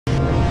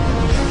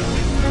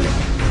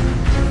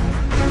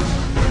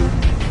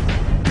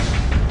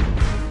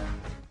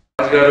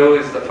Garu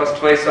is the first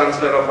Vice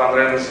Chancellor of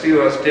Andhra University who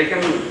has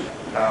taken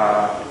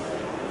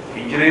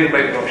engineer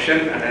by profession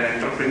and an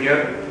entrepreneur.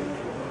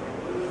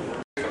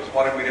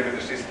 Small and medium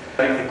industries.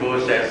 The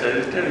course as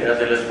suggested as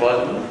well as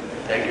possible.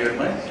 Thank you very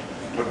much.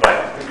 Goodbye.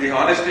 If the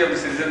honesty of the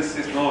citizens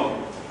is known,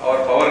 our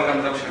power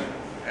consumption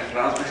and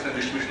transmission and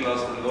distribution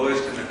loss are the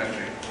lowest in the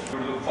country. We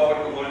look forward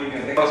to holding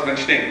a was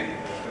mentioning,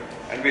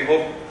 and we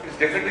hope it's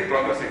definitely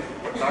progressing,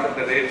 but not at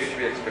the rate which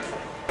we expect.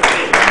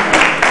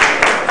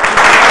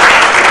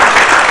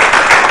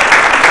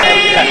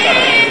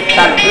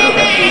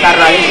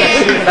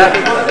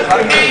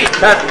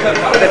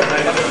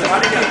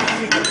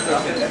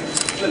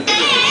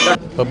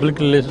 Public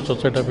relations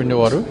society of India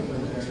వారు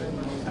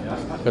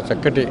ఒక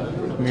చక్కటి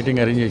meeting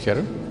arrange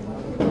చేశారు.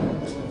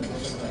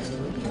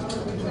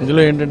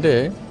 ఇందులో ఏంటంటే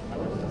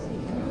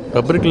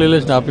public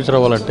relation officer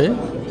అవ్వాలంటే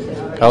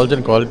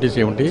కావాల్సిన qualities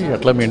ఏమిటి,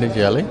 ఎట్లా మెయింటైన్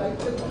చేయాలి,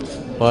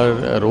 వారి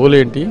రోల్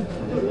ఏంటి,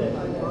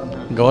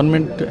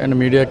 గవర్నమెంట్ అండ్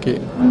మీడియాకి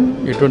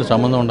ఎటువంటి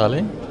సంబంధం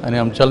ఉండాలి అనే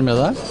అంశాల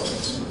మీద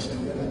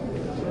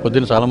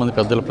పొద్దున్న చాలామంది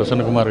పెద్దలు,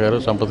 ప్రసన్న కుమార్ గారు,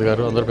 సంపత్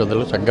గారు, అందరు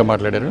పెద్దలు చక్కగా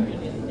మాట్లాడారు.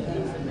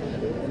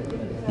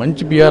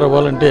 మంచి పిఆర్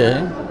అవ్వాలంటే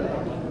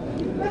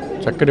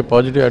చక్కటి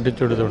పాజిటివ్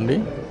యాటిట్యూడ్ ఉండి,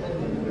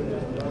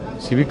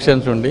 సివిక్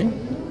సెన్స్ ఉండి,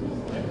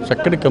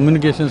 చక్కటి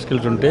కమ్యూనికేషన్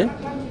స్కిల్స్ ఉంటే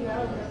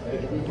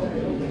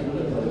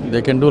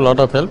they can do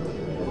lot of help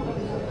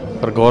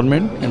for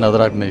government and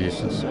other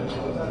organisations.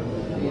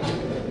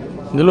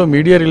 ఇందులో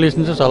మీడియా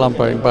రిలేషన్స్ చాలా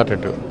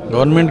ఇంపార్టెంట్.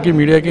 గవర్నమెంట్కి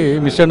మీడియాకి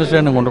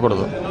మిస్అండర్స్టాండింగ్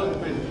ఉండకూడదు.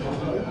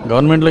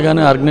 గవర్నమెంట్లో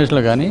కానీ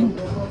ఆర్గనైజేషన్లో కానీ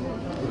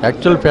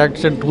యాక్చువల్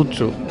ఫ్యాక్ట్స్ అండ్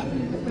ట్రూత్స్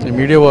ఈ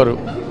మీడియా వారు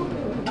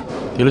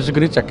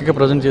తెలుసుకుని చక్కగా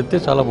ప్రజెంట్ చేస్తే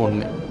చాలా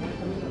బాగుంది.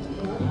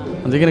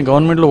 అందుకని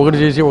గవర్నమెంట్లో ఒకటి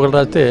చేసి ఒకటి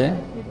రాస్తే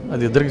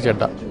అది ఇద్దరికి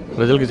చెడ్డ,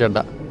 ప్రజలకి చెడ్డ.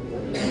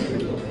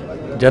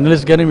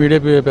 జర్నలిస్ట్ కానీ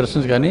మీడియా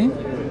పర్సన్స్ కానీ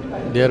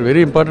they are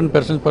very important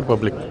persons for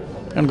public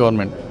and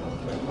government.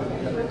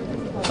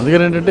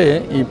 అందుకని ఏంటంటే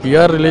ఈ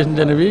పిఆర్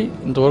రిలేషన్స్ అనేవి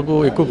ఇంతవరకు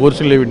ఎక్కువ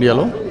కోర్సులు లేవు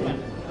ఇండియాలో.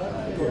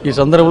 ఈ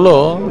సందర్భంలో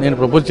నేను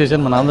ప్రపోజ్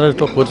చేశాను మన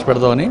ఆంధ్రప్రదేశ్లో కోర్సు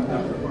పెడదామని.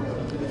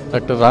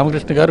 డాక్టర్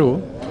రామకృష్ణ గారు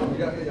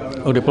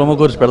ఒక డిప్లొమా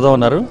కోర్సు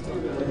పెడదామన్నారు.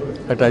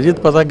 డాక్టర్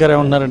అజిత్ పతాక్ గారు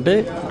ఏమంటున్నారంటే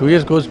 2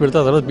 years కోర్సు పెడితే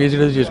ఆ తర్వాత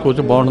PhD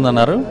చేసుకోవచ్చు,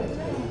 బాగుంటుందన్నారు.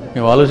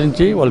 మేము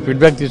ఆలోచించి వాళ్ళ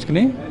ఫీడ్బ్యాక్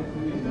తీసుకుని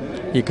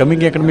ఈ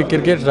కమింగ్ అకాడమిక్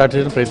ఇయర్కే స్టార్ట్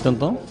చేసిన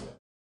ప్రయత్నంతో